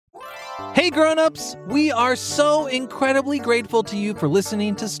Hey grown-ups, we are so incredibly grateful to you for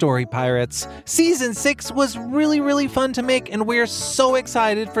listening to Story Pirates. Season 6 was really fun to make, and we're so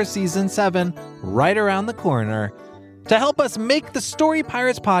excited for Season 7 right around the corner. To help us make the Story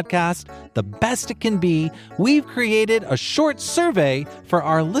Pirates podcast the best it can be, we've created a short survey for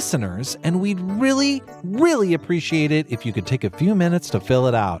our listeners, and we'd really appreciate it if you could take a few minutes to fill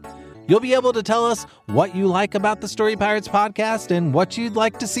it out. You'll be able to tell us what you like about the Story Pirates podcast and what you'd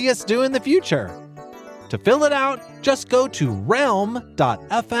like to see us do in the future. To fill it out, just go to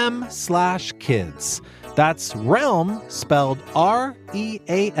realm.fm/kids. That's realm, spelled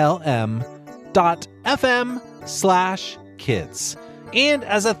REALM.FM/kids. And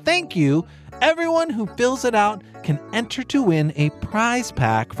as a thank you, everyone who fills it out can enter to win a prize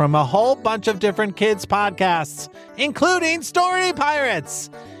pack from a whole bunch of different kids podcasts, including Story Pirates.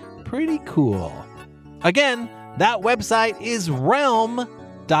 Pretty cool. Again, that website is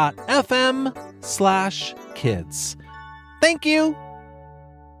realm.fm/kids. Thank you.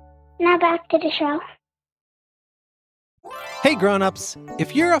 Now back to the show. Hey grown-ups,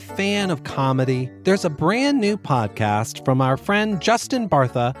 if you're a fan of comedy, there's a brand new podcast from our friend Justin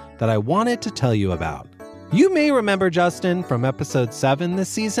Bartha that I wanted to tell you about. You may remember Justin from episode 7 this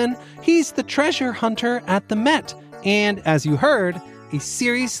season. He's the treasure hunter at the Met, and as you heard, a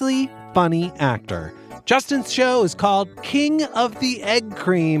seriously funny actor. Justin's show is called King of the Egg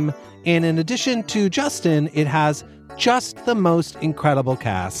Cream, and in addition to Justin, it has just the most incredible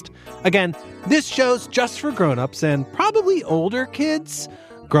cast. Again, this show's just for grown-ups and probably older kids.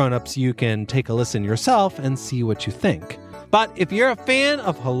 Grown-ups, you can take a listen yourself and see what you think. But if you're a fan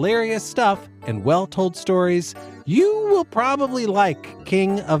of hilarious stuff and well-told stories, you will probably like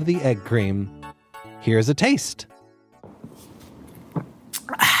King of the Egg Cream. Here's a taste.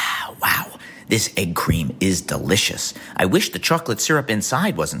 Wow, this egg cream is delicious. I wish the chocolate syrup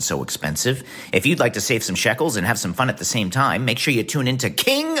inside wasn't so expensive. If you'd like to save some shekels and have some fun at the same time, make sure you tune into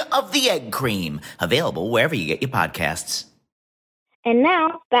King of the Egg Cream, available wherever you get your podcasts. And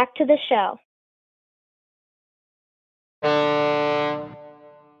now, back to the show.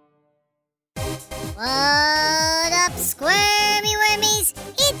 What up, squirmy wormies?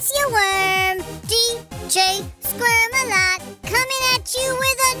 It's your worm, DJ Squirm-a-Lot, coming at you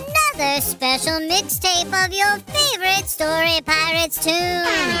with another special mixtape of your favorite Story Pirates tunes.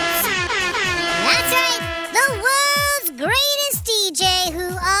 That's right, the world's greatest DJ,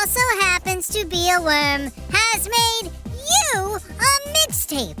 who also happens to be a worm, has made you a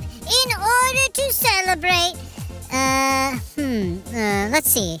mixtape in order to celebrate, let's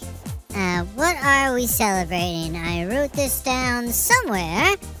see. What are we celebrating? I wrote this down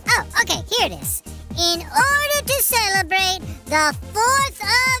somewhere. Oh, okay, here it is. In order to celebrate the 4th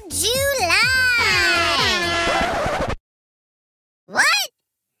of July. What?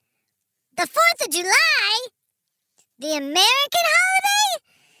 The 4th of July? The American holiday?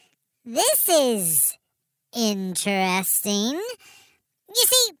 This is interesting. You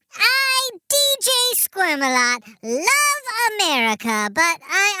see, I, DJ Squirm-a-Lot, love America, but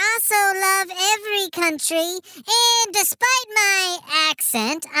I also love every country, and despite my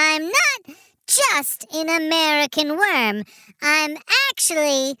accent, I'm not just an American worm. I'm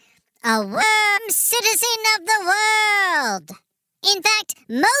actually a worm citizen of the world. In fact,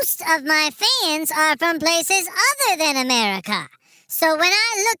 most of my fans are from places other than America. So when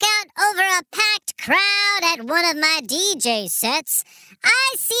I look out over a packed crowd at one of my DJ sets,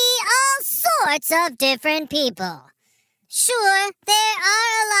 I see all sorts of different people. Sure, there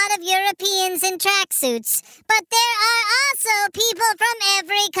are a lot of Europeans in tracksuits, but there are also people from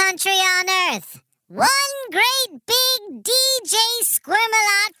every country on Earth. One great big DJ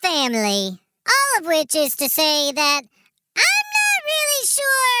Squirm-a-Lot family. All of which is to say that I'm not really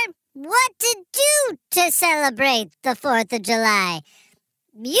sure what to do to celebrate the 4th of July.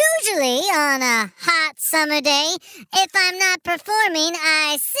 Usually on a hot summer day, if I'm not performing,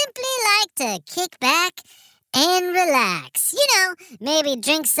 I simply like to kick back and relax. You know, maybe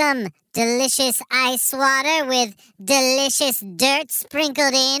drink some delicious ice water with delicious dirt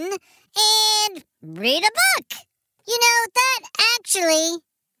sprinkled in and read a book. You know, that actually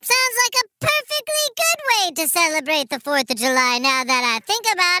sounds like a perfectly good way to celebrate the 4th of July now that I think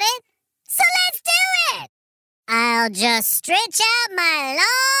about it. So let's do it! I'll just stretch out my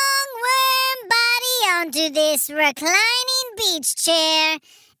long worm body onto this reclining beach chair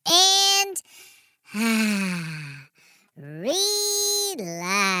and relax.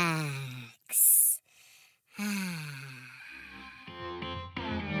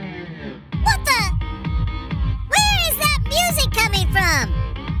 What the? Where is that music coming from?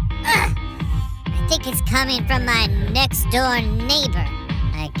 I think it's coming from my next door neighbor.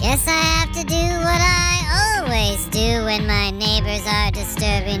 I I guess I have to do what I always do when my neighbors are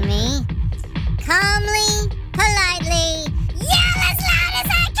disturbing me. Calmly, politely, yell as loud as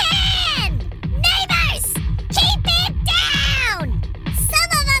I can! Neighbors, keep it down! Some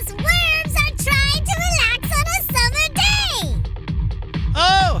of us worms are trying to relax on a summer day!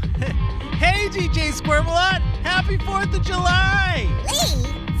 Oh, hey DJ Squirm-a-Lot, happy 4th of July! Lee,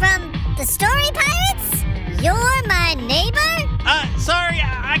 from the Story Pirates? You're my neighbor? Sorry,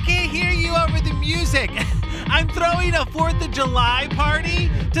 I can't hear you over the music. I'm throwing a 4th of July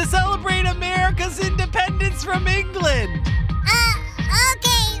party to celebrate America's independence from England.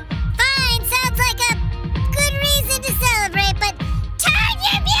 Okay, fine. Sounds like a good reason to celebrate, but turn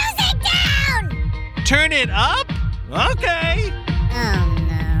your music down! Turn it up? Okay. Oh,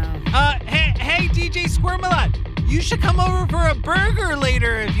 no. Hey, DJ Squirm-a-Lot, you should come over for a burger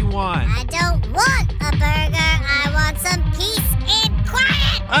later if you want. I don't want a burger. I want some peace and quiet.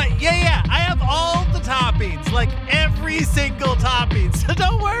 Yeah, I have all the toppings, like every single topping, so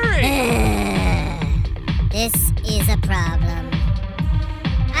don't worry. This is a problem.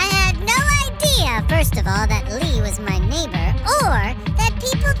 I had no idea, first of all, that Lee was my neighbor, or that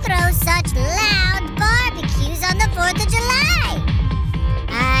people throw such loud barbecues on the 4th of July.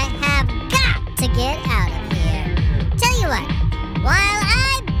 I have got to get out of here. Tell you what, while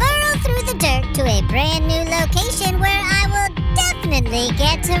I burrow through the dirt to a brand new location where I will definitely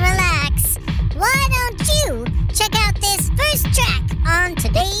get to relax, why don't you check out this first track on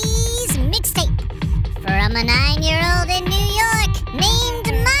today's mixtape? From a 9-year-old in New York named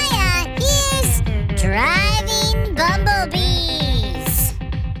Maya, here's Driving Bumblebees.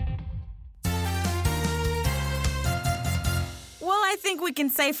 Well, I think we can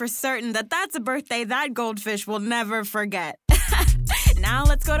say for certain that that's a birthday that goldfish will never forget. Now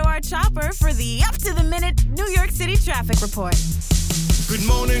let's go to our chopper for the up-to-the-minute New York City traffic report. Good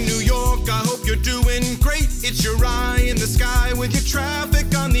morning, New York. I hope you're doing great. It's your eye in the sky with your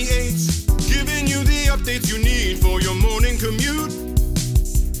traffic on the 8s. Giving you the updates you need for your morning commute.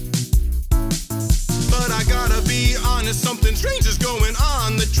 But I gotta be honest, something strange is going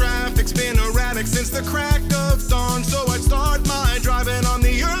on. The traffic's been erratic since the crack of dawn. So I'd start my driving on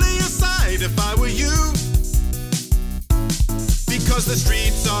the earlier side if I were you. Because the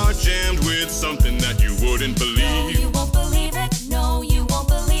streets are jammed with something that you wouldn't believe. No, you won't believe it. No, you won't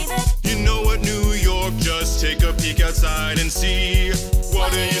believe it. You know what, New York? Just take a peek outside and see.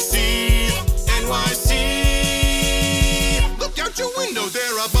 What do you see? NYC. Look out your window,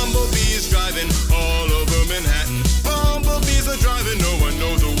 there are bumblebees driving all over Manhattan. Bumblebees are driving, no one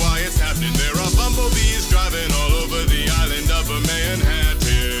knows why it's happening. There are bumblebees driving all over the island of Manhattan.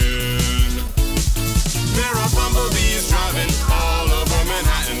 There are bumblebees driving all over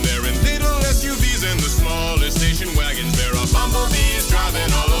Manhattan. They're in little SUVs and the smallest station wagons. There are bumblebees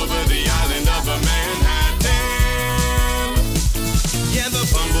driving all over the island of Manhattan. Yeah, the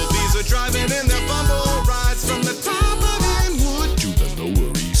bumblebees are driving in their bumble rides from the top of Inwood to the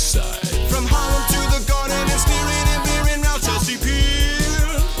Lower East Side. From Harlem to the Garden and steering and veering round Chelsea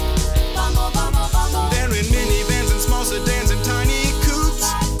Pier. Bumble, bumble, bumble. They're in minivans and small sedans and tiny coupes,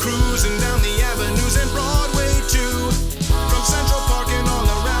 cruising down the avenues and Broadway too. From Central Park and all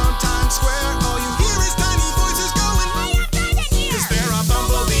around Times Square, all you hear is tiny voices going, cause there are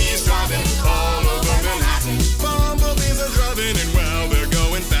bumblebees driving all over Manhattan. Bumblebees are driving and well, they're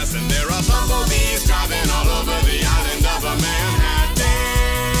going fast. And there are bumblebees driving all over the island of Manhattan.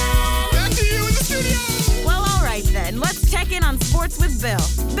 Back to you in the studio. Well, all right then. Let's check in on sports with Bill.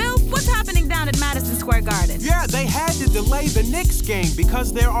 Bill, what's happening down at Madison Square Garden? Yeah, they had to delay the Knicks game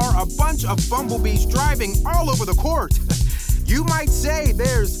because there are a bunch of bumblebees driving all over the court. You might say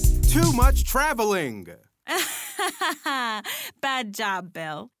there's too much traveling. Bad job,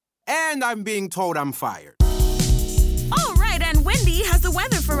 Bill. And I'm being told I'm fired. All right, and Wendy has the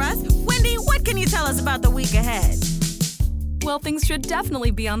weather for us. Wendy, what can you tell us about the week ahead? Well, things should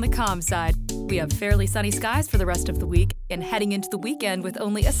definitely be on the calm side. We have fairly sunny skies for the rest of the week and heading into the weekend with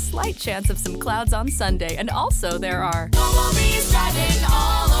only a slight chance of some clouds on Sunday. And also there are Bumblebees driving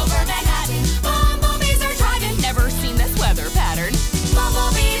all over Manhattan. Bumblebees are driving. never seen this weather pattern.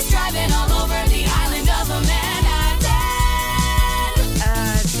 Bumblebees driving all over the island of Manhattan.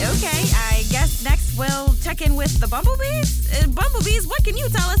 Okay, I guess next we'll check in with the bumblebees. Bumblebees, what can you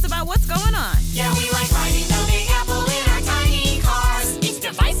tell us about what's going on? Yeah, we like riding the Big Apple in our tiny cars. It's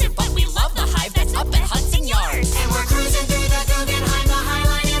divisive, but we love the hive that's up at Hudson Yards. And we're cruising through the Guggenheim, the High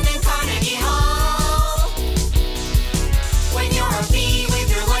Line, and then Carnegie Hall. When you're a bee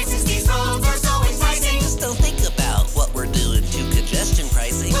with your license, these roads are so enticing. Just don't think about what we're doing to congestion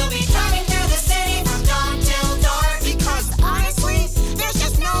pricing. We'll be driving through the city from dawn till dark. Because honestly, there's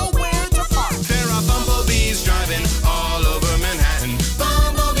just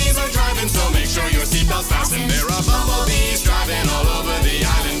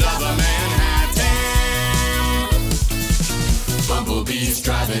Bumblebees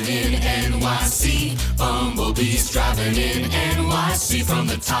driving in NYC. Bumblebees driving in NYC. From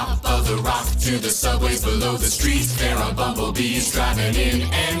the top of the rock to the subways below the streets, there are bumblebees driving in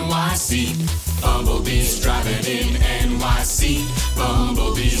NYC. Bumblebees driving in NYC.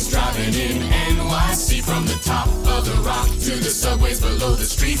 Bumblebees driving in NYC. From the top of the rock to the subways below the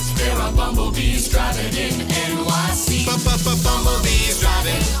streets, there are bumblebees driving in NYC. Bumblebees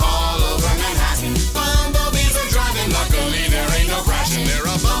driving all over Manhattan. Bumblebees are driving, luckily there ain't no crashing. There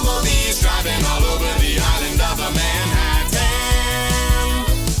are bumblebees driving all over the island of Manhattan.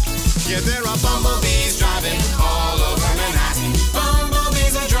 Yeah, there are bumblebees driving all over Manhattan.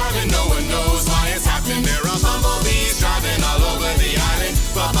 Bumblebees are driving, no one knows why it's happening. There are bumblebees driving all over the island.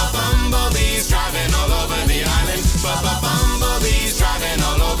 Bumblebees driving all over the island. Bumblebees driving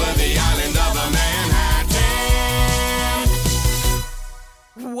all over the island of Manhattan.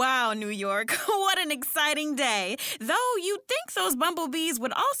 Wow, New York, what an exciting day. Though you'd think those bumblebees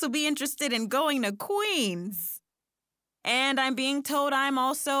would also be interested in going to Queens. And I'm being told I'm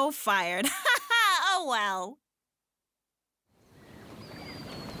also fired. Oh, well.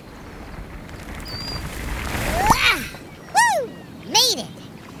 Woo! Made it!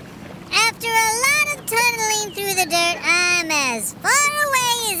 After a lot of tunneling through the dirt, I'm as far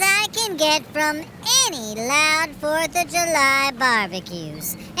away as I can get from any loud 4th of July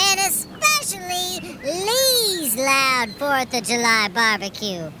barbecues. And especially Lee's loud 4th of July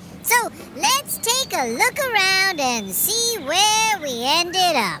barbecue. So let's take a look around and see where we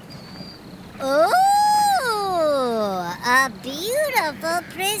ended up. Ooh, a beautiful,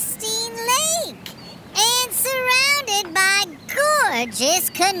 pristine lake. And surrounded by gorgeous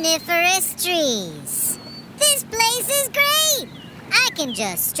coniferous trees. This place is great. I can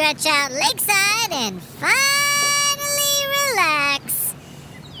just stretch out lakeside and finally relax.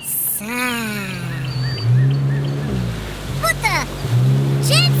 Sigh. What the?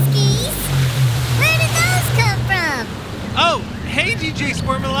 Jet skis? Where did those come from? Oh, hey, DJ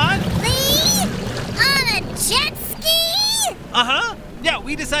Squirm-a-Lot. Lee? On a jet ski? Uh-huh. Yeah,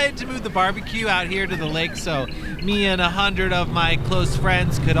 we decided to move the barbecue out here to the lake so me and 100 of my close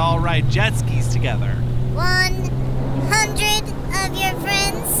friends could all ride jet skis together. 100 of your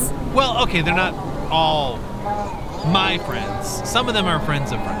friends? Well, okay, they're not all my friends. Some of them are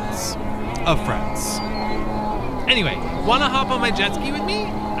friends of friends. Of friends. Anyway, wanna hop on my jet ski with me?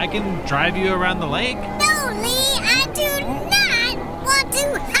 I can drive you around the lake. No, Lee, I do not want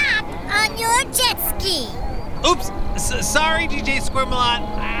to hop on your jet ski. Oops, sorry, DJ Squirm-a-Lot.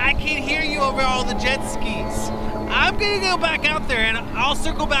 I can't hear you over all the jet skis. I'm gonna go back out there and I'll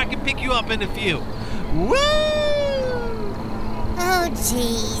circle back and pick you up in a few. Woo! Oh,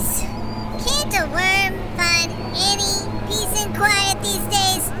 jeez. Can't a worm find any peace and quiet these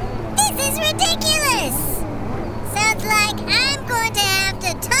days? This is ridiculous. Sounds like I'm going to have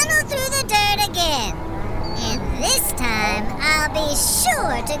to tunnel through the dirt again. And this time, I'll be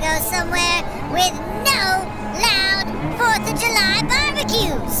sure to go somewhere with no loud 4th of July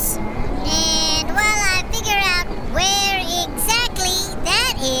barbecues. And while I figure out where exactly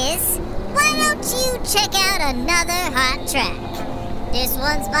that is, why don't you check out another hot track? This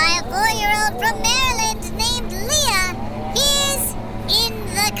one's by a 4-year-old from Maryland named Leah. Here's In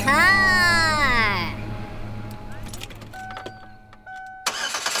the Car.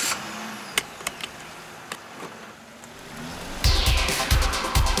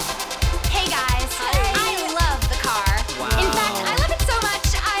 Hey guys, I love the car. In fact, I love it so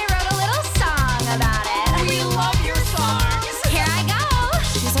much I wrote a little song about it. We love your songs. Here I go.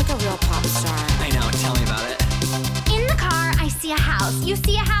 She's like a real pop star. I know, tell me about it. In the car, I see a house. You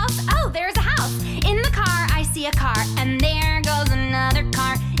see a house? Oh, there's a house. In the car, I see a car. And there goes another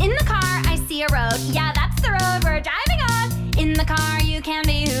car. In the car, I see a road. Yeah, that's the road we're driving on. In the car, you can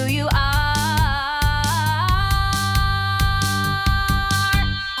be who you are.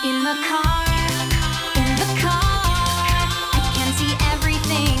 In the car, I can see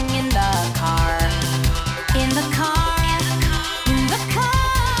everything in the car. In the car,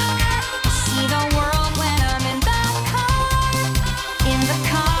 I see the world when I'm in the car. In the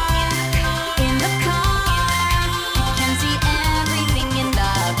car, I can see everything in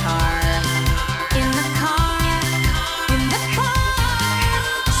the car. In the car,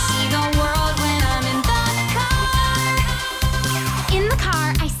 I see the world when I'm in the car. In the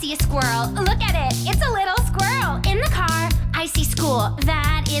car, I see a squirrel. Look at it, it's a little squirrel. In the car, I see school.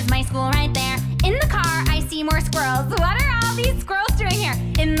 That is my school right there. In the car, I see more squirrels. What are all these squirrels doing here?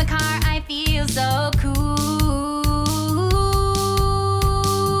 In the car, I feel so cool.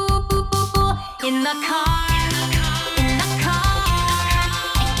 In the car,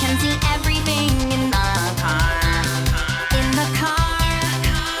 I can see everything in the car. In the car,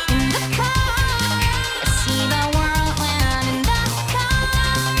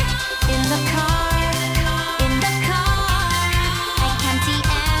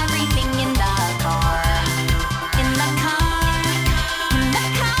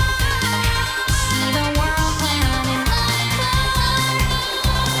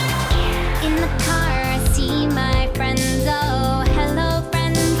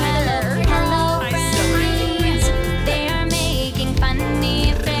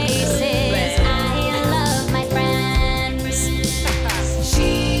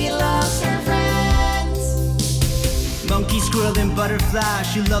 fly.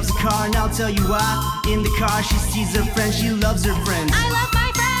 She loves a car, and I'll tell you why. In the car, she sees her friends, she loves her friends. I love my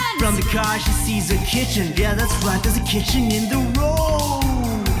friends! From the car, she sees a kitchen. Yeah, that's right, there's a kitchen in the road.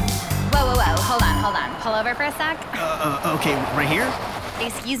 Whoa, hold on. Pull over for a sec. Okay, right here?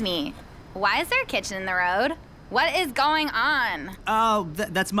 Excuse me. Why is there a kitchen in the road? What is going on? Oh,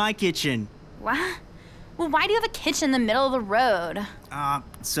 that's my kitchen. What? Well, why do you have a kitchen in the middle of the road?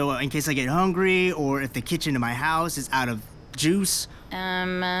 So in case I get hungry, or if the kitchen in my house is out of juice.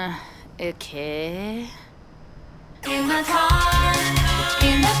 Okay. In the car,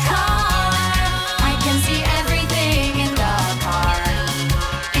 I can see everything in the car.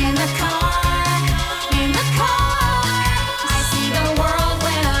 In the car, I see the world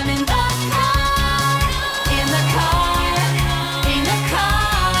when I'm in the car. In the car,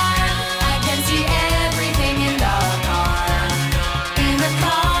 I can see everything in the car. In the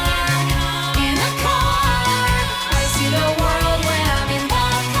car, I see the world when I'm in the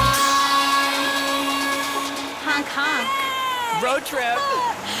car. Honk, honk. Road trip.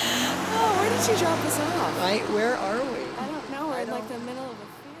 Oh, where did she drop us off? Right, where are we? I don't know. We're in like the middle of a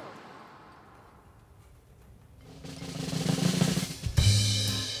field.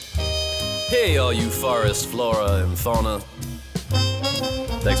 Hey, all you forest flora and fauna.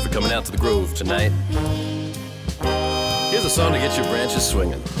 Thanks for coming out to the grove tonight. Here's a song to get your branches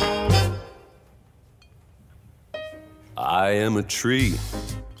swinging. I am a tree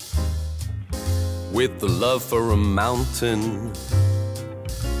with the love for a mountain,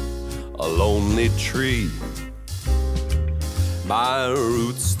 a lonely tree. My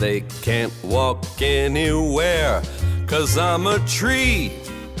roots, they can't walk anywhere, 'cause I'm a tree.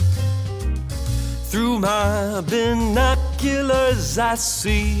 Through my binoculars I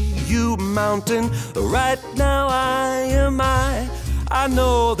see you, mountain. Right now I am I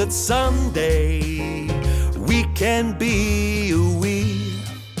know that someday we can be we.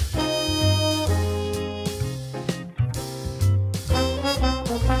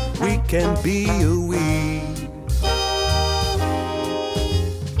 We can be we.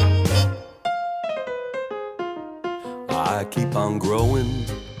 I keep on growing,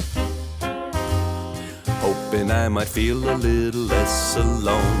 hoping I might feel a little less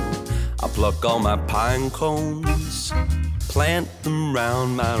alone. I pluck all my pine cones, plant them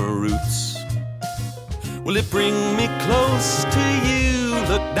round my roots. Will it bring me close to you?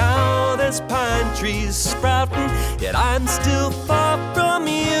 Look now, there's pine trees sprouting, yet I'm still far from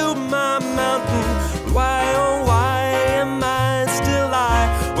you, my mountain. Why, oh why am I still I,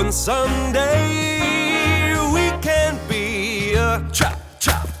 when someday we can be a chop,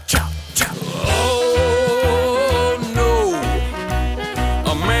 chop, chop, chop. Oh no,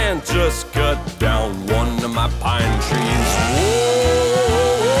 a man just cut down one of my pine trees. Whoa,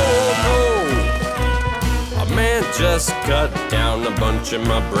 no, a man just cut down a bunch of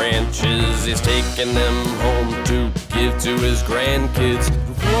my branches. He's taking them home to give to his grandkids.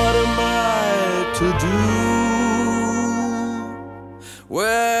 What am I to do?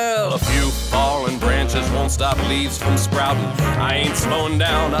 Well, a few fallen branches won't stop leaves from sprouting. I ain't slowing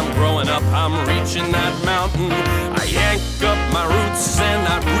down, I'm growing up, I'm reaching that mountain. I yank up my roots and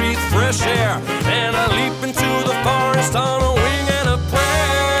I breathe fresh air, and I leap into the forest on a wing and a prayer.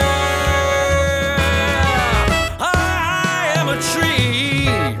 I am a tree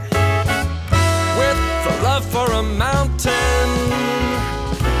with the love for a mountain.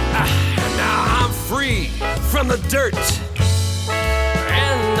 Now I'm free from the dirt,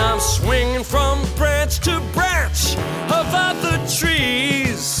 and I'm swinging from branch to branch of other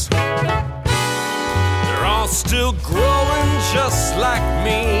trees. They're all still growing just like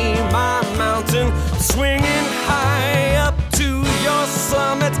me, my mountain. Swinging high up to your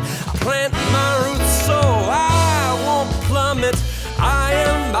summit. I plant my roots so I won't plummet. I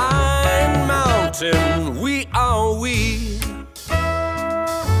am mine, mountain. We are we.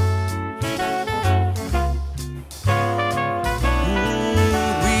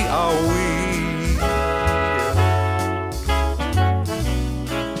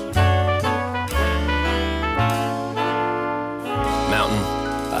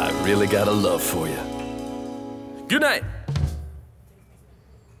 Really got a love for you. Good night.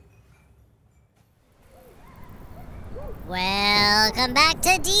 Welcome back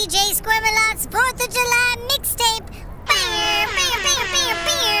to DJ Squirm-a-Lot's 4th of July mixtape.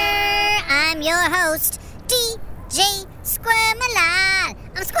 I'm your host, DJ Squirm-a-Lot.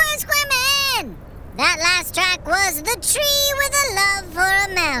 I'm squirmin'. That last track was The Tree with a Love for a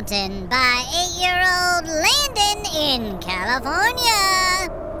Mountain by 8-year-old Landon in California.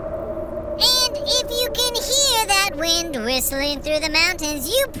 And if you can hear that wind whistling through the mountains,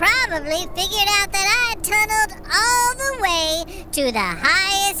 you probably figured out that I tunneled all the way to the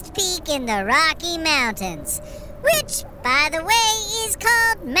highest peak in the Rocky Mountains, which, by the way, is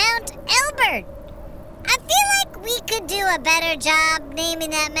called Mount Elbert. I feel like we could do a better job naming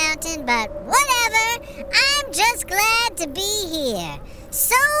that mountain, but whatever. I'm just glad to be here.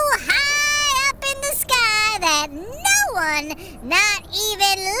 So high up in the sky that no one, not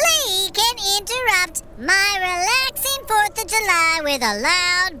even Lee, can interrupt my relaxing 4th of July with a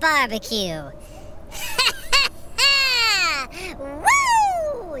loud barbecue.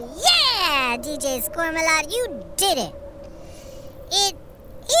 Woo! Yeah, DJ Squirm-a-Lot, you did it. It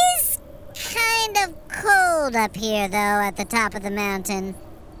is kind of cold up here, though, at the top of the mountain.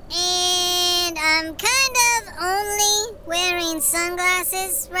 And I'm kind of only wearing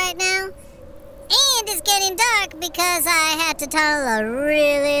sunglasses right now. And it's getting dark because I had to tunnel a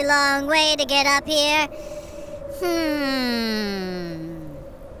really long way to get up here.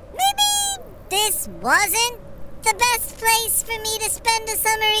 Maybe this wasn't the best place for me to spend a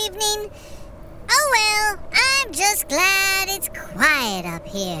summer evening. Oh well, I'm just glad it's quiet up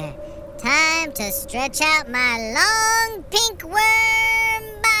here. Time to stretch out my long pink worm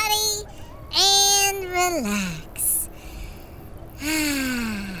body and relax.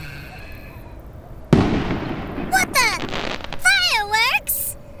 What the?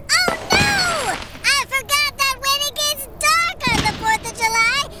 Fireworks? Oh no! I forgot that when it gets dark on the 4th of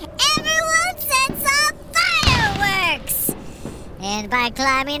July, everyone sets off fireworks! And by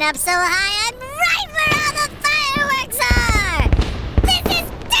climbing up so high, I'm right where all the fireworks are! This is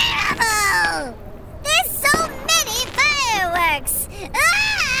terrible! There's so many fireworks!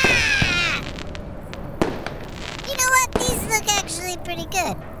 Ah! You know what? These look actually pretty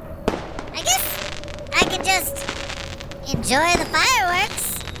good. I guess I could just enjoy the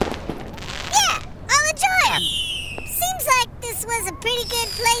fireworks. Yeah, I'll enjoy them. Seems like this was a pretty good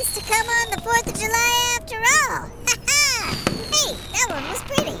place to come on the 4th of July after all. Hey, that one was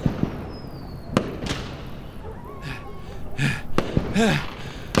pretty.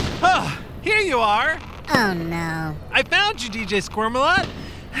 Oh, here you are. Oh, no. I found you, DJ Squirm-a-Lot.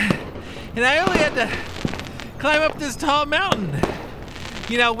 And I only had to climb up this tall mountain.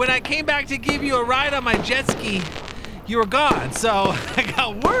 You know, when I came back to give you a ride on my jet ski, you were gone. So I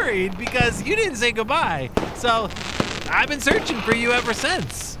got worried because you didn't say goodbye. So I've been searching for you ever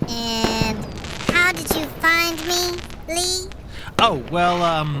since. And how did you find me, Lee? Oh, well,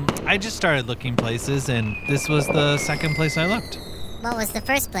 I just started looking places, and this was the second place I looked. What was the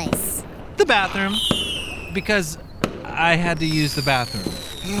first place? The bathroom. Because I had to use the bathroom.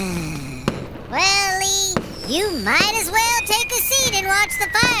 Well, Lee, you might as well take a seat and watch the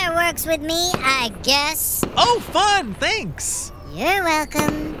fireworks with me, I guess. Oh, fun! Thanks! You're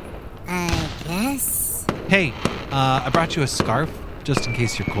welcome, I guess. Hey, I brought you a scarf, just in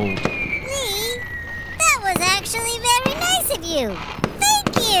case you're cold. Lee, that was actually very nice of you.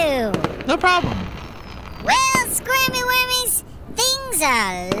 Thank you. No problem. Well, Squirmy Wormies, things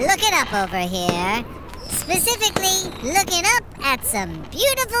are looking up over here. Specifically, looking up at some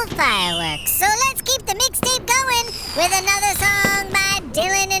beautiful fireworks. So let's keep the mixtape going with another song by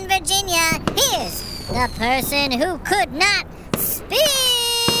Dylan and Virginia. Here's The Person Who Could Not Spin.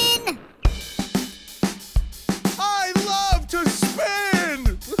 I love to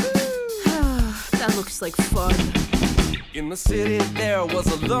spin! That looks like fun. In the city there was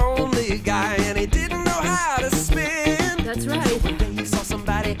a lonely guy and he didn't know how to spin. That's right. One day he saw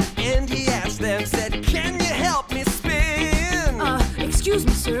somebody and he asked them, said, "Can you help me spin?" Excuse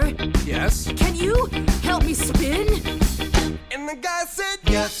me, sir. Yes? Can you help me spin? And the guy said,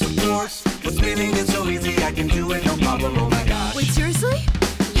 "Yes, of course. But spinning is so easy, I can do it, no problem, oh my gosh." Wait, seriously?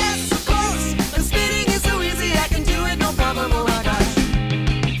 Yes, of course. And spinning is so easy, I can do it, no problem, oh my gosh.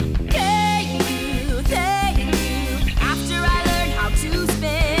 Thank you. After I learn how to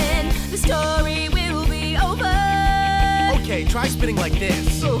spin, the story will be over. Okay, try spinning like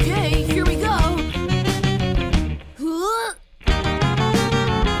this. Okay, here we go.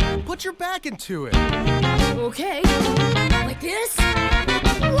 Put your back into it. Okay, like this. So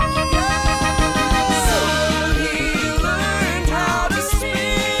he learned how to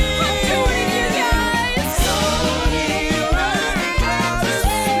spin. I'm doing it, you guys. So he learned how to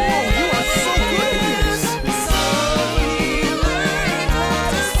spin. Oh, you are so good at this. So he learned how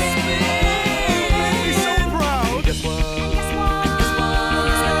to spin. You make me so proud. Guess what? Guess what?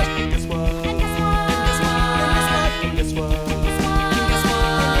 Guess what?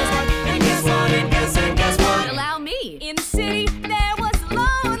 Guess what? Allow me. In the city, there was a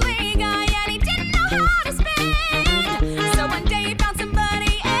lonely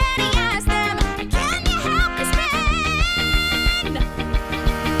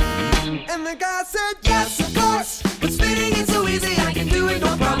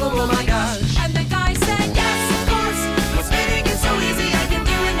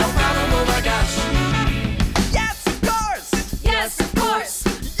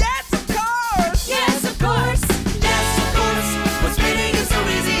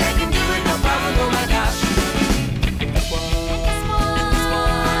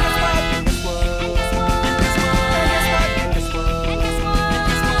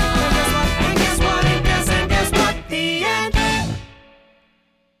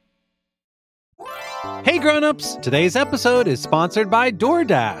grown-ups! Today's episode is sponsored by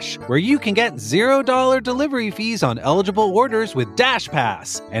DoorDash, where you can get $0 delivery fees on eligible orders with Dash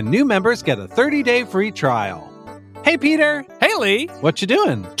Pass, and new members get a 30-day free trial. Hey, Peter. Hey, Lee. What you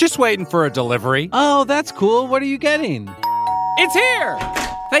doing? Just waiting for a delivery. Oh, that's cool. What are you getting? It's here!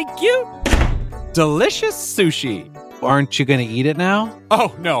 Thank you. Delicious sushi. Aren't you going to eat it now?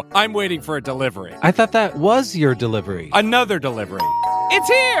 Oh, no. I'm waiting for a delivery. I thought that was your delivery. Another delivery. It's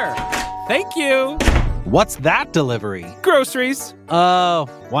here! Thank you. What's that delivery? Groceries. Oh,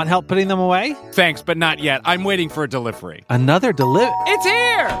 want help putting them away? Thanks, but not yet. I'm waiting for a delivery. Another delivery? It's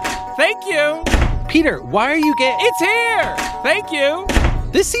here! Thank you. Peter, why are you getting... It's here! Thank you.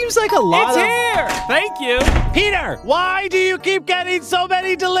 This seems like a lot It's here! Thank you. Peter, why do you keep getting so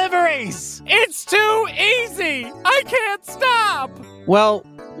many deliveries? It's too easy! I can't stop! Well,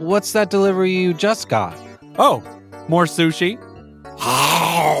 what's that delivery you just got? Oh, more sushi?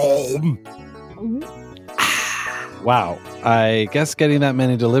 Wow, I guess getting that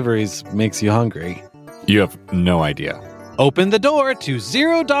many deliveries makes you hungry. You have no idea. Open the door to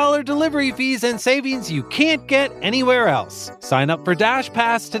 $0 delivery fees and savings you can't get anywhere else. Sign up for Dash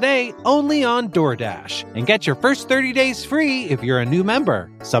Pass today only on DoorDash and get your first 30 days free if you're a new member.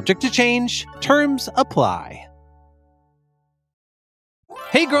 Subject to change. Terms apply.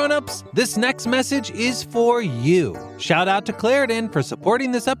 Hey grown-ups, this next message is for you. Shout out to Claritin for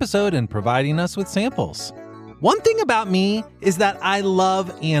supporting this episode and providing us with samples. One thing about me is that I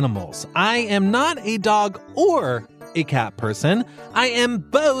love animals. I am not a dog or a cat person. I am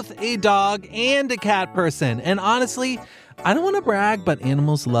both a dog and a cat person. And honestly, I don't want to brag, but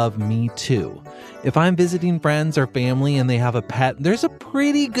animals love me too. If I'm visiting friends or family and they have a pet, there's a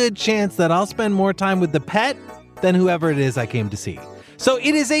pretty good chance that I'll spend more time with the pet than whoever it is I came to see. So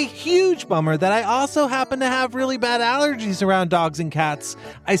it is a huge bummer that I also happen to have really bad allergies around dogs and cats.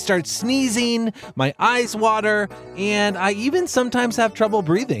 I start sneezing, my eyes water, and I even sometimes have trouble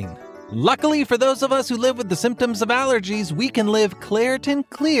breathing. Luckily for those of us who live with the symptoms of allergies, we can live Claritin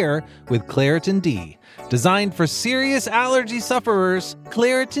Clear with Claritin D. Designed for serious allergy sufferers,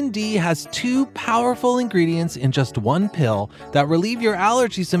 Claritin D has 2 powerful ingredients in just one pill that relieve your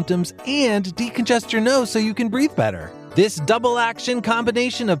allergy symptoms and decongest your nose so you can breathe better. This double-action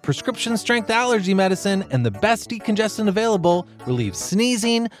combination of prescription-strength allergy medicine and the best decongestant available relieves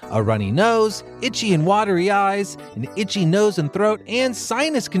sneezing, a runny nose, itchy and watery eyes, an itchy nose and throat, and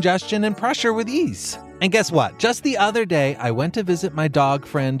sinus congestion and pressure with ease. And guess what? Just the other day, I went to visit my dog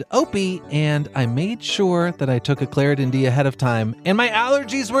friend, Opie, and I made sure that I took a Claritin D ahead of time, and my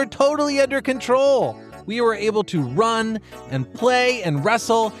allergies were totally under control. We were able to run and play and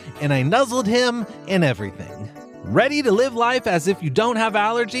wrestle, and I nuzzled him and everything. Ready to live life as if you don't have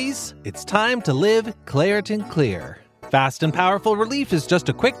allergies? It's time to live Claritin Clear. Fast and powerful relief is just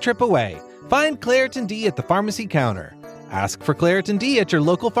a quick trip away. Find Claritin D at the pharmacy counter. Ask for Claritin D at your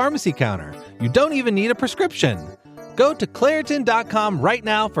local pharmacy counter. You don't even need a prescription. Go to Claritin.com right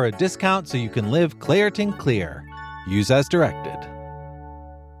now for a discount so you can live Claritin Clear. Use as directed.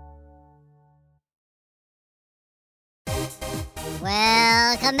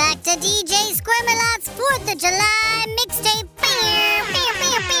 Welcome back to DJ Squirm-a-Lot's 4th of July mixtape.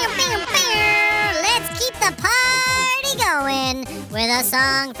 Let's keep the party going with a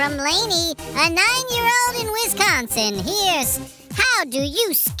song from Lainey, a 9-year-old in Wisconsin. Here's How Do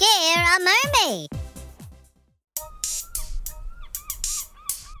You Scare a Mermaid?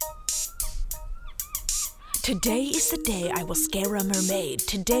 Today is the day I will scare a mermaid.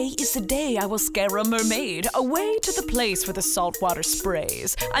 Today is the day I will scare a mermaid. Away to the place where the salt water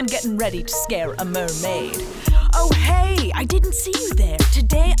sprays. I'm getting ready to scare a mermaid. Oh hey, I didn't see you there.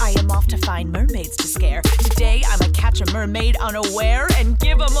 Today I am off to find mermaids to scare. Today I'ma catch a mermaid unaware and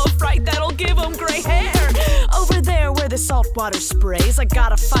give them a fright that'll give them gray hair. Over there where the salt water sprays, I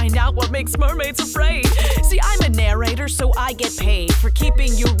gotta find out what makes mermaids afraid. See, I'm a narrator, so I get paid for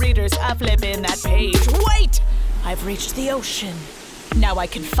keeping you readers a-flipping that page. Wait! I've reached the ocean. Now I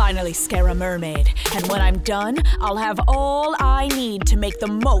can finally scare a mermaid. And when I'm done, I'll have all I need to make the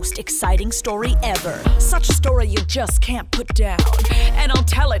most exciting story ever. Such a story you just can't put down. And I'll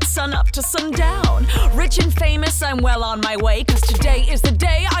tell it sun up to sundown. Rich and famous, I'm well on my way, 'cause today is the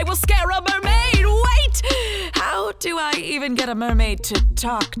day I will scare a mermaid. Wait! How do I even get a mermaid to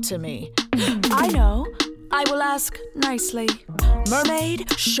talk to me? I know. I will ask nicely.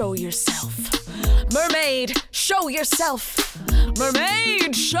 Mermaid, show yourself. Mermaid, show yourself.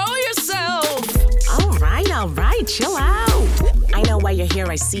 Mermaid, show yourself. All right, chill out. I know why you're here,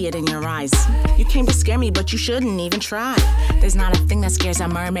 I see it in your eyes. You came to scare me, but you shouldn't even try. There's not a thing that scares a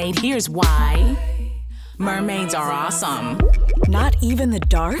mermaid, here's why. Mermaids are awesome. Not even the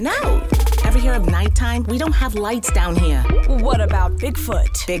dark? No, Ever hear of nighttime? We don't have lights down here. What about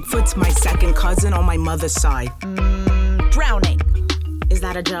Bigfoot? Bigfoot's my second cousin on my mother's side. Drowning. Is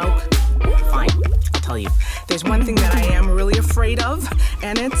that a joke? Fine, I'll tell you. There's one thing that I am really afraid of,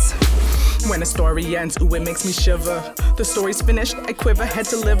 and it's when a story ends, ooh, it makes me shiver. The story's finished, I quiver, head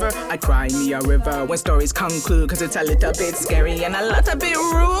to liver. I cry me a river when stories conclude, cause it's a little bit scary and a little bit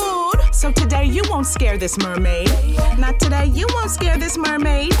rude. So today you won't scare this mermaid. Not today, you won't scare this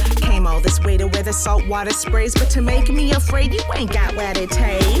mermaid. Came all this way to where the salt water sprays, but to make me afraid, you ain't got what it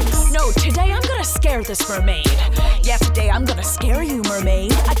takes. No, today I'm gonna scare this mermaid. Yeah, today I'm gonna scare you,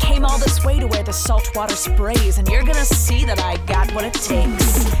 mermaid. I came all this way to where the salt water sprays, and you're gonna see that I got what it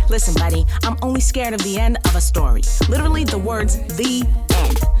takes. Listen, buddy, I'm only scared of the end of a story. Literally the words, the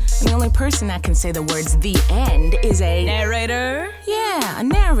end. And the only person that can say the words, the end, is a... narrator? Yeah, a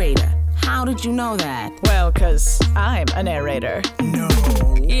narrator. How did you know that? Well, 'cause I'm a narrator. No.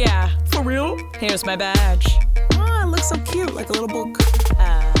 Yeah. For real? Here's my badge. Oh, it looks so cute, like a little book.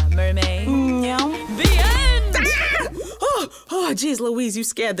 Mermaid. Yeah. The end! Oh, geez, Louise, you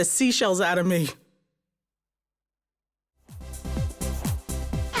scared the seashells out of me.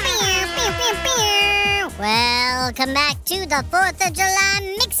 Welcome back to the 4th of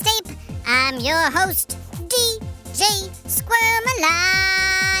July Mixtape. I'm your host, DJ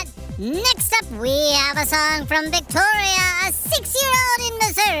Squirm-a-Lot. Next up, we have a song from Victoria, a 6-year-old in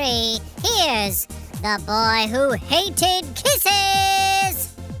Missouri. Here's The Boy Who Hated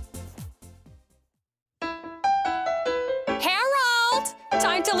Kisses. Harold!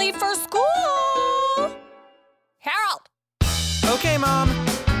 Time to leave for school! Harold! Okay, Mom.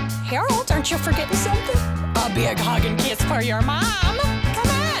 Harold, aren't you forgetting something? A big hug and kiss for your mom. Come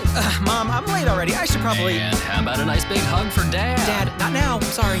on. Mom, I'm late already. I should probably... And how about a nice big hug for Dad? Dad, not now.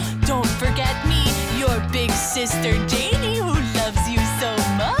 Sorry. Don't forget me, your big sister Janie, who loves you so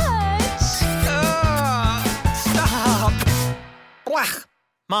much. Stop. Blah.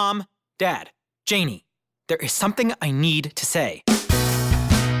 Mom, Dad, Janie, there is something I need to say.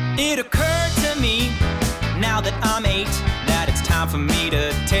 It occurred to me, now that I'm 8, that it's time for me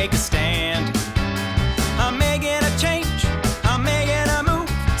to take a stand. I'm making a change, I'm making a move,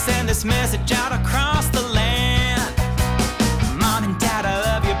 send this message out across the land. Mom and Dad, I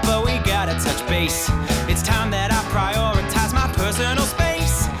love you, but we gotta touch base. It's time that I prioritize my personal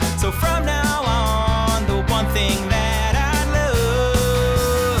space. So from now on, the one thing that I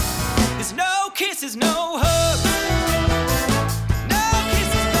love is no kisses, no hugs. No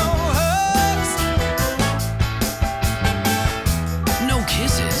kisses, no hugs. No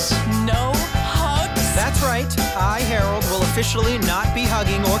kisses? No hugs? That's right. I, Harold, will officially not be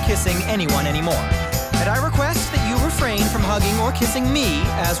hugging or kissing anyone anymore. And I request that you refrain from hugging or kissing me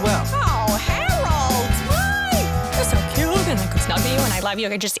as well. Oh, Harold, why? You're so cute, and I could snuggle you, and I love you. I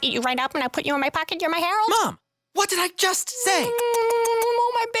could just eat you right up, and I put you in my pocket. You're my Harold. Mom, what did I just say?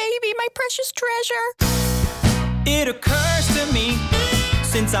 Oh, my baby, my precious treasure. It occurs to me,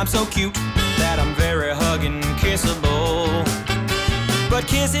 since I'm so cute, that I'm very hugging kissable. But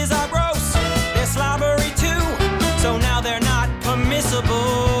kisses are gross, they're slobbery too, so now they're not permissible.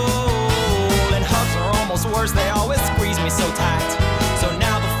 And hugs are almost worse, they always squeeze me so tight. So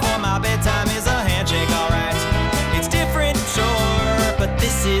now before my bedtime is a handshake, alright. It's different, sure, but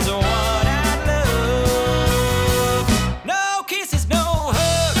this is what I love. No kisses, no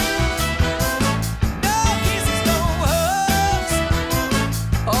hugs. No kisses, no hugs.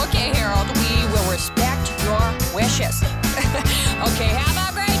 Okay, Harold, we will respect your wishes. Okay, have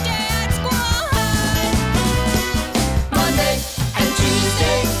a great day at school, hon. Monday and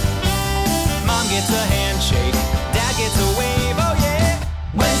Tuesday. Mom gets a handshake, Dad gets a wave, oh yeah.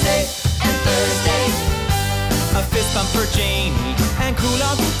 Wednesday and Thursday. A fist bump for Janie and cool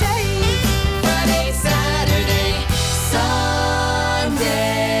Uncle Dave. Friday, Saturday, Sunday.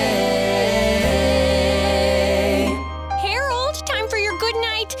 Harold, time for your good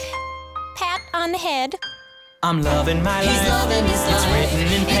night pat on the head. I'm loving my life. He's loving his It's life. written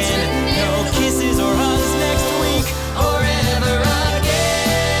in It's pen. written in No the kisses or hugs next week or ever again.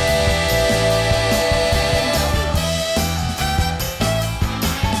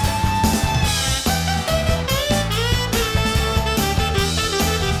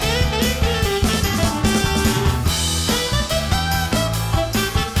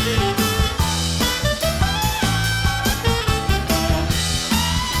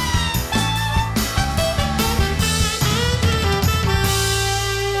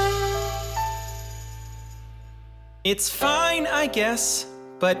 It's fine, I guess,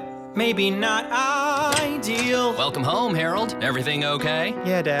 but maybe not ideal. Welcome home, Harold. Everything okay?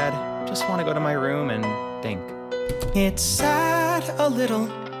 Yeah, Dad. Just want to go to my room and think. It's sad a little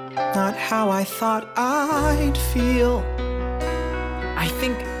Not how I thought I'd feel. I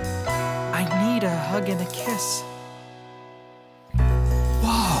think I need a hug and a kiss.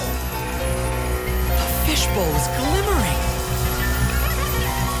 Whoa! The fishbowl is glimmering.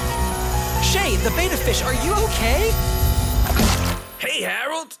 Shay, the beta fish, are you okay? Hey,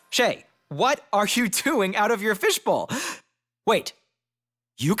 Harold! Shay, what are you doing out of your fishbowl? Wait,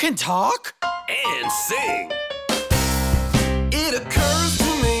 you can talk? And sing. It occurs to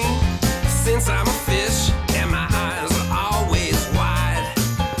me, since I'm a fish and my eyes are always wide,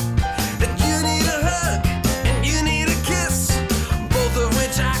 that you need a hug and you need a kiss, both of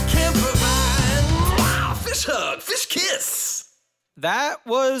which I can provide. Wow, fish hug, fish kiss. That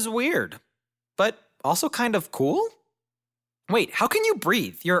was weird, but also kind of cool. Wait, how can you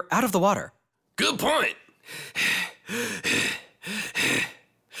breathe? You're out of the water. Good point.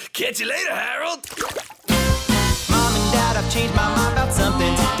 Catch you later, Harold. Mom and Dad, I've changed my mind about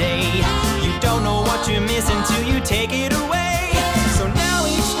something today. You don't know what you miss until you take it away. So now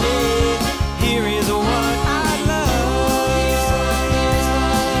each day, here is what I love.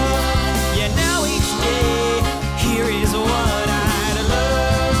 Yeah, now each day, here is what I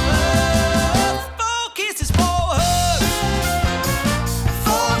love. 4 kisses for hugs.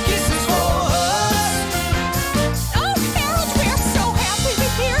 4 kisses for hugs. Oh, Harold, we're so happy to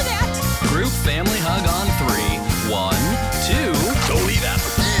hear that. Group family hug on 3. 1, 2. Don't leave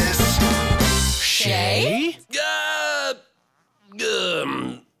after this. Shay?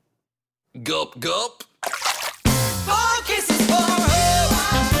 Gulp, gulp. 4 kisses for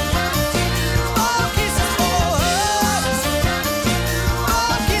hugs. 4 kisses for hugs.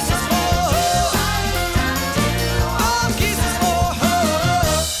 4 kisses for hugs. 4 kisses for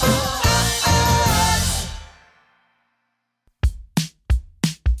hugs.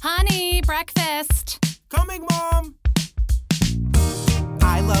 Honey, breakfast. Coming, Mom.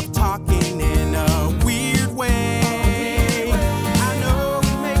 I love talking in a weird way. I know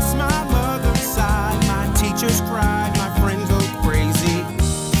it makes my mother sigh, my teachers cry, my friends go crazy.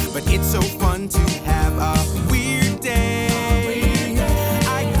 But it's so fun to have a weird day.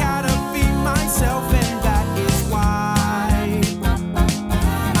 I gotta feed myself, and that is why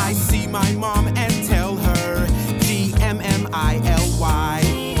I see my mom and tell her GMMILY.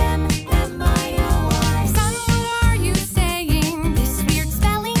 Son, what are you saying? This weird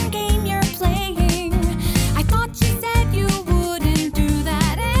spelling game you're playing. I thought you said you wouldn't do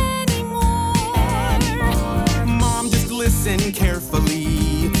that anymore. Mom, just listen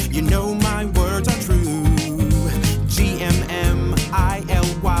carefully. You know my words are true. GMMILY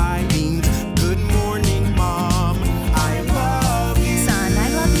means good morning, Mom. I love you. Son, I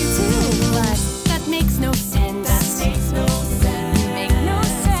love you too, but that makes no sense. You make no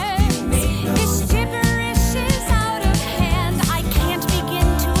sense. This gibberish is out of hand. I can't begin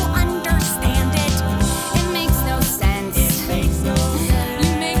to understand it. It makes no sense. You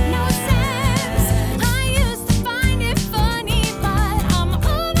make no sense. I used to find it funny, but I'm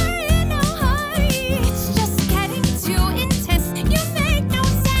over it now, honey. It's just getting too intense. You make no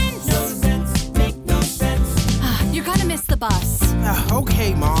sense. You're gonna miss the bus.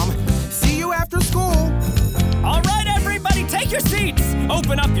 Okay, Mom. See you after school. All right, everybody, take your seats.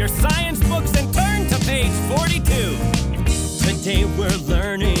 Open up your science books and turn to page 42. Today we're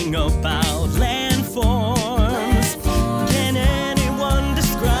learning about landforms. Can anyone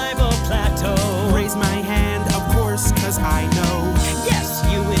describe a plateau? Raise my hand, of course, 'cause I know. Yes,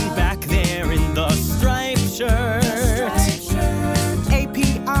 you in back there in the striped shirt.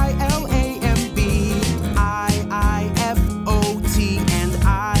 APILAMB, IIFOT, and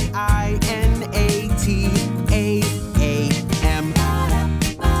IINATAAM.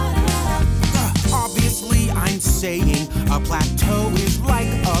 Obviously, I'm saying a plateau is like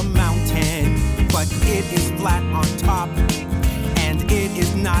a mountain, but it is flat on top, and it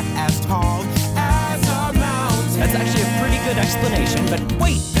is not as tall as a mountain. That's actually a pretty good explanation, but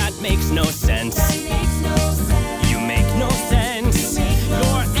wait, that makes no sense. You make no sense.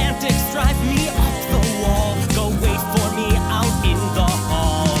 Your antics drive me off the wall. Go wait for me out in the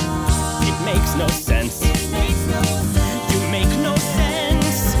hall. It makes no sense. You make no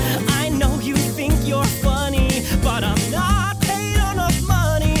sense. I know you think you're funny, but I'm not paid enough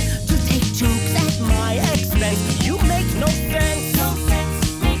money to take jokes at my expense. You make no sense.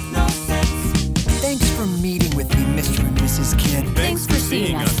 Thanks for meeting with me, Mr. and Mrs. Kidd. Thanks for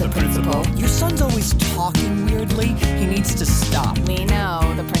seeing us, the principal. Your son's always talking weirdly. He needs to stop. We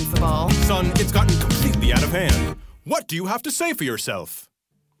know, the principal. Son, it's gotten completely out of hand. What do you have to say for yourself?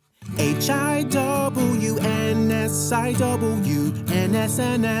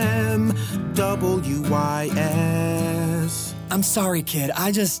 HIWNSIWNSNM WYS. I'm sorry, kid.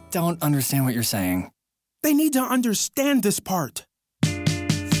 I just don't understand what you're saying. They need to understand this part.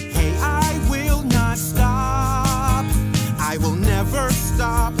 Hey, I will not stop. I will never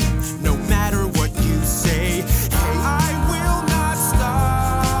stop, no matter what you say. Hey, I will not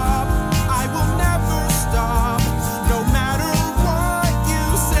stop. I will never stop, no matter what you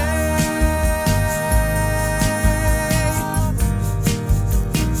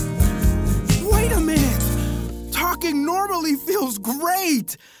say. Wait a minute. Talking normally feels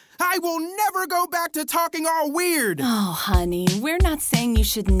great. I will never go back to talking all weird. Oh, honey, we're not saying you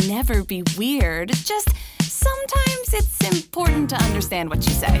should never be weird. Just sometimes it's important to understand what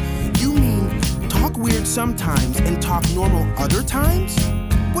you say. You mean talk weird sometimes and talk normal other times?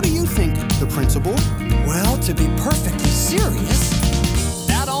 What do you think, the principal? Well, to be perfectly serious,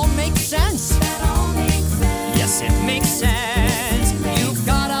 that all makes sense. Yes, it makes sense. You've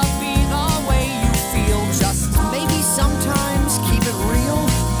gotta be the way you feel. Just maybe sometimes keep it real.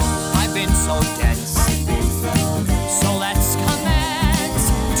 I've been so dense. So let's commence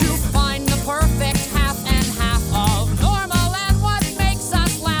to find the perfect half and half of normal and what makes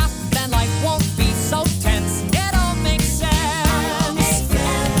us laugh. Then life won't be so tense. It all makes sense. It all makes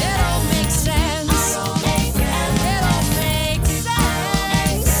sense. It all makes sense. It all makes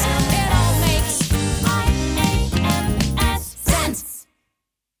sense.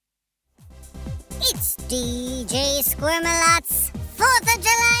 It's DJ Squirm-a-Lot's 4th of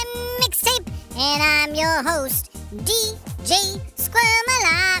July Mixtape, and I'm your host, DJ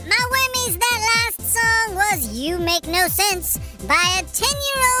Squirm-a-Lot. My wormies, that last song was You Make No Sense by a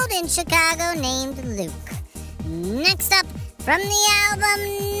 10-year-old in Chicago named Luke. Next up, from the album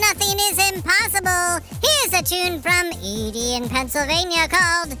Nothing Is Impossible, here's a tune from Edie in Pennsylvania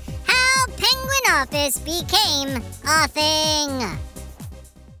called How Penguin Office Became a Thing.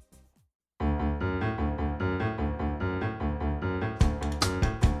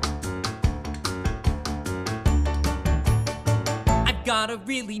 Got a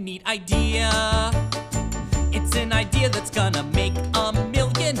really neat idea. It's an idea that's gonna make $1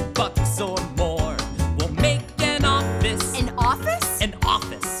 million or more. We'll make an office. An office? An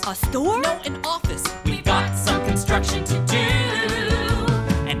office. A store? No, an office. We've got some construction to do.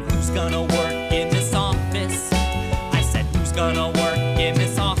 And who's gonna work in this office? I said, who's gonna work in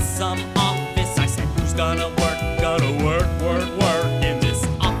this awesome office? I said, who's gonna work in this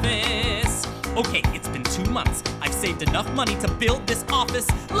office? Okay, it's been 2 months. I've saved enough money to build this office.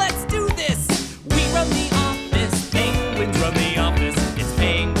 Let's do this! We run the office, penguins run the office. It's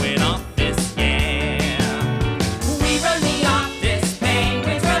Penguin Office, yeah. We run the office,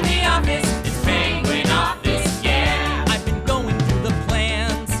 penguins run the office. It's Penguin Office, yeah. I've been going through the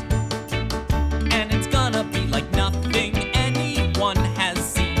plans, and it's gonna be like nothing anyone has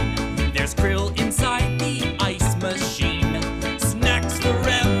seen. There's krill inside the ice machine, snacks for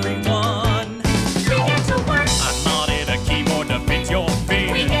everyone.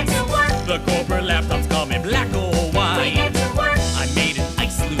 The corporate laptops come in black or white. I made an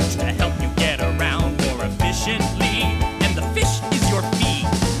ice luge to help you get around more efficiently. And the fish is your feed.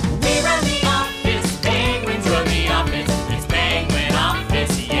 We run the office, penguins run the office. It's Penguin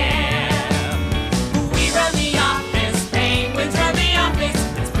Office, yeah. We run the office, penguins run the office.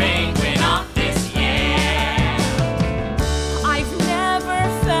 It's Penguin Office, yeah. I've never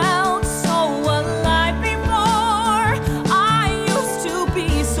felt so alive before. I used to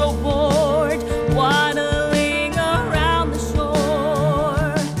be so bored, waddling around the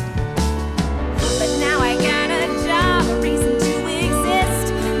shore. But now I got a job, a reason to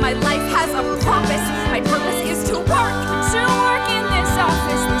exist. My life has a purpose. My purpose is to work in this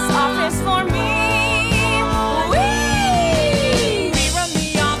office for me. Whee! We run the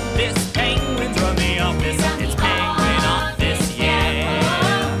office, penguins run the office. It's Penguin Office, yeah.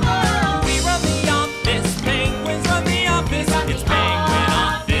 We run the office, penguins run the office. It's Penguin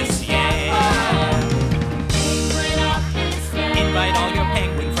Office, yeah. Invite all your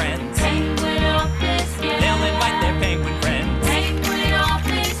penguin friends. They'll invite their penguin friends.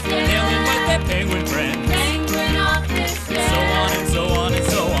 They'll invite their penguin friends. So on and so on and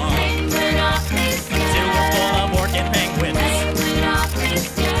so on. Until we're full of working penguins.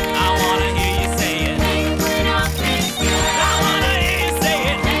 I wanna hear you say it. I wanna hear you say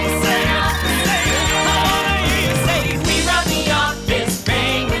it. Say it. Say it. I wanna hear you say it. We run the office.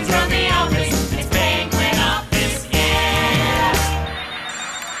 Penguins run the office. It's Penguin Office, yeah.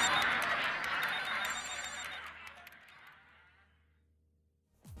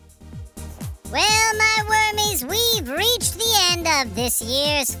 Well, my wormies, we've reached the end of this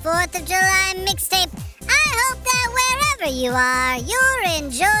year's 4th of July Mixtape. I hope that wherever you are, you're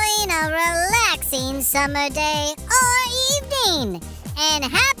enjoying a relaxing summer day or evening. Maine. And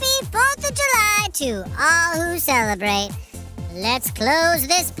happy 4th of July to all who celebrate. Let's close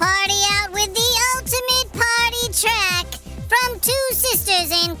this party out with the ultimate party track from two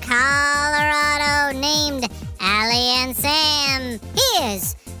sisters in Colorado named Allie and Sam.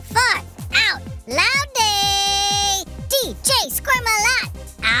 Here's Fart Out Loud Day. DJ Squirm-a-Lot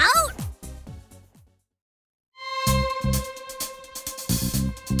out.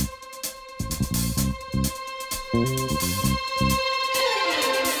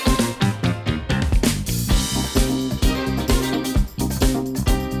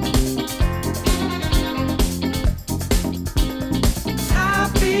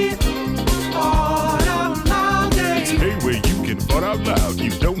 Fart out loud, you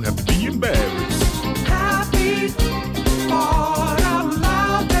don't have to be embarrassed. Happy Fart Out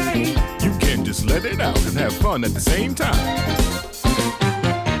Loud Day. You can just let it out and have fun at the same time.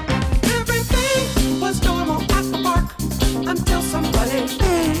 Everything was normal at the park until somebody.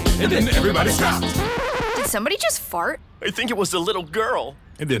 And then everybody stopped. Did somebody just fart? I think it was the little girl.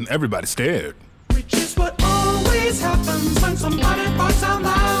 And then everybody stared. Which is what always happens when somebody farts out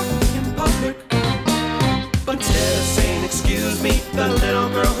loud in public. But instead of saying excuse me, the little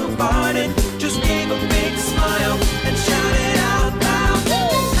girl who farted just gave a big smile and shouted out loud,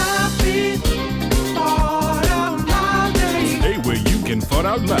 Happy Fart Out Loud Day. Day where you can fart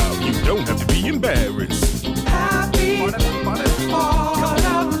out loud, you don't have to be embarrassed. Happy Fart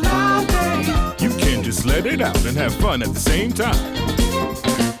Out Loud Day. You can just let it out and have fun at the same time.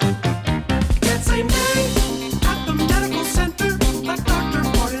 That same day at the medical center, a doctor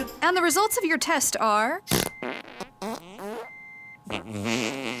farted. And the results of your test are...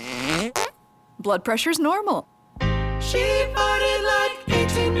 blood pressure's normal. She farted like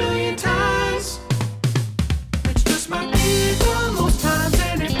 18 million times, which just might be the most times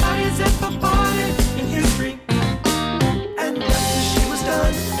anybody's ever farted in history. And after she was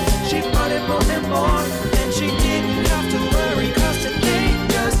done, she farted more and more, and she didn't have to worry, 'cause today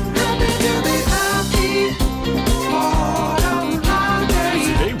just happened to be Happy Fart Out Loud Day. It's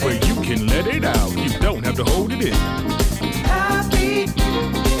a day where you can let it out, you don't have to hold it in. Happy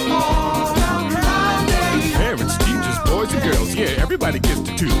Fart Out Loud Day. Parents, teachers, boys and girls, yeah, everybody gets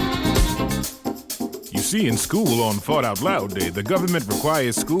to too. You see, in school on Fart Out Loud Day, the government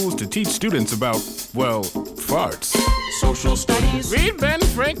requires schools to teach students about, well, farts. Social studies. Read Ben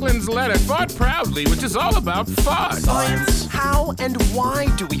Franklin's letter, Fart Proudly, which is all about farts. Science. How and why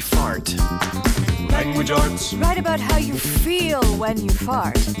do we fart? Language arts. Write about how you feel when you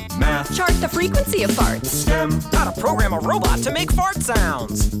fart. Math. Chart the frequency of farts. STEM. How to program a robot to make fart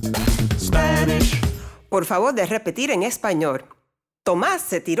sounds. Spanish. Por favor, de repetir en español. Tomás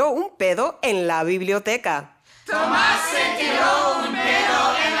se tiró un pedo en la biblioteca. Tomás se tiró un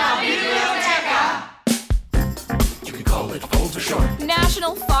pedo en la biblioteca. You can call it fold for short.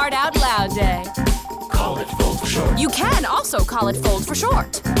 National Fart Out Loud Day. Call it fold for short. You can also call it fold for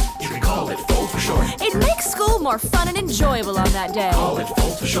short. You can call it fold for short. It makes school more fun and enjoyable on that day. Call it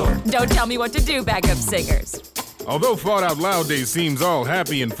fold for short. Don't tell me what to do, backup singers. Although Fart Out Loud Day seems all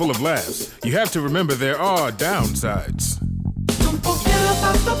happy and full of laughs, you have to remember there are downsides. Don't forget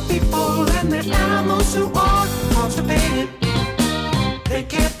about the people and the animals who are constipated. They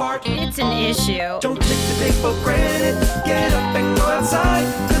can't fart. It's an issue. Don't take the day for granted. Get up and go outside.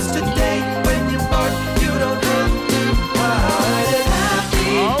 'Cause today, when you fart, you don't have to hide it.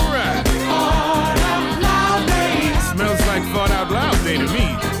 Happy All right. Fart Out Loud Day. Smells like Fart Out Loud Day to me.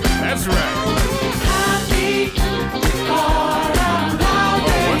 That's right. Happy Fart Out Loud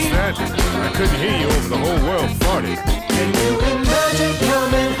Day. Oh, what's that? I couldn't hear you over the whole world farting. Can you